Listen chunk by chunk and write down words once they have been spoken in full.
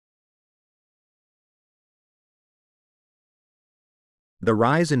The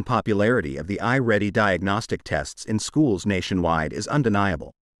rise in popularity of the iReady diagnostic tests in schools nationwide is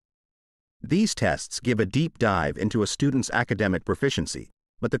undeniable. These tests give a deep dive into a student's academic proficiency,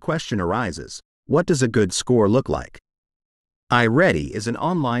 but the question arises, what does a good score look like? iReady is an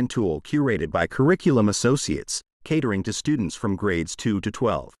online tool curated by Curriculum Associates, catering to students from grades 2 to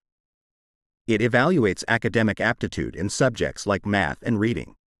 12. It evaluates academic aptitude in subjects like math and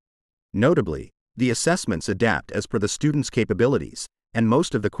reading. Notably, the assessments adapt as per the student's capabilities, and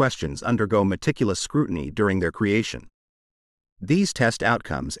most of the questions undergo meticulous scrutiny during their creation. These test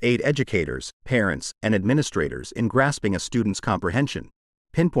outcomes aid educators, parents, and administrators in grasping a student's comprehension,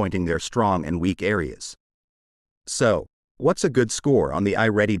 pinpointing their strong and weak areas. So, what's a good score on the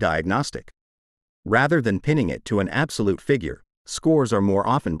iReady diagnostic? Rather than pinning it to an absolute figure, scores are more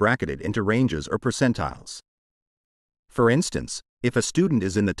often bracketed into ranges or percentiles. For instance, if a student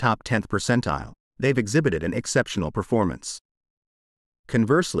is in the top 10th percentile, they've exhibited an exceptional performance.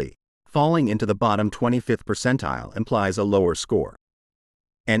 Conversely, falling into the bottom 25th percentile implies a lower score.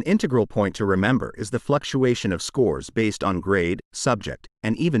 An integral point to remember is the fluctuation of scores based on grade, subject,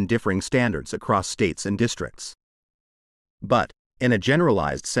 and even differing standards across states and districts. But, in a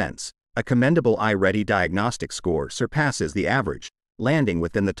generalized sense, a commendable iReady diagnostic score surpasses the average, landing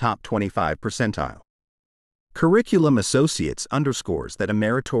within the top 25 percentile. Curriculum Associates underscores that a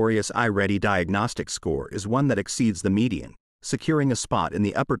meritorious iReady diagnostic score is one that exceeds the median, securing a spot in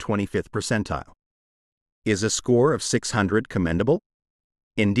the upper 25th percentile. Is a score of 600 commendable?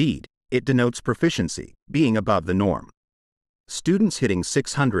 Indeed, it denotes proficiency, being above the norm. Students hitting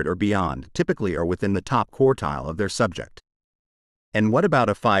 600 or beyond typically are within the top quartile of their subject. And what about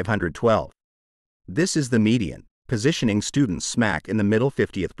a 512? This is the median, positioning students smack in the middle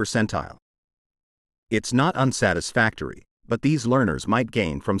 50th percentile. It's not unsatisfactory, but these learners might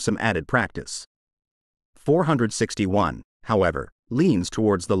gain from some added practice. 461, however, leans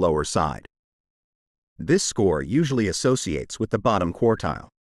towards the lower side. This score usually associates with the bottom quartile.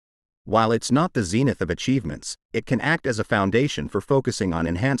 While it's not the zenith of achievements, it can act as a foundation for focusing on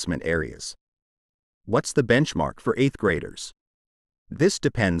enhancement areas. What's the benchmark for 8th graders? This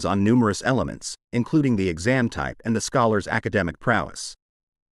depends on numerous elements, including the exam type and the scholar's academic prowess.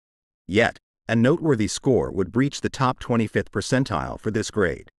 Yet, a noteworthy score would breach the top 25th percentile for this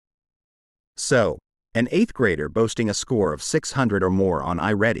grade. So, an 8th grader boasting a score of 600 or more on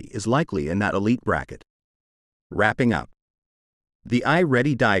iReady is likely in that elite bracket. Wrapping up, the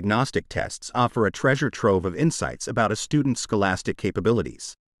iReady diagnostic tests offer a treasure trove of insights about a student's scholastic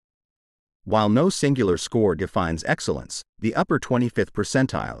capabilities. While no singular score defines excellence, the upper 25th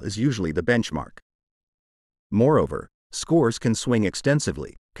percentile is usually the benchmark. Moreover, scores can swing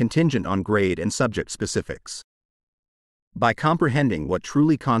extensively, contingent on grade and subject specifics. By comprehending what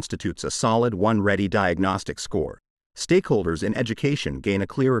truly constitutes a solid iReady diagnostic score, stakeholders in education gain a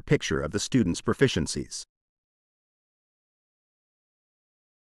clearer picture of the student's proficiencies.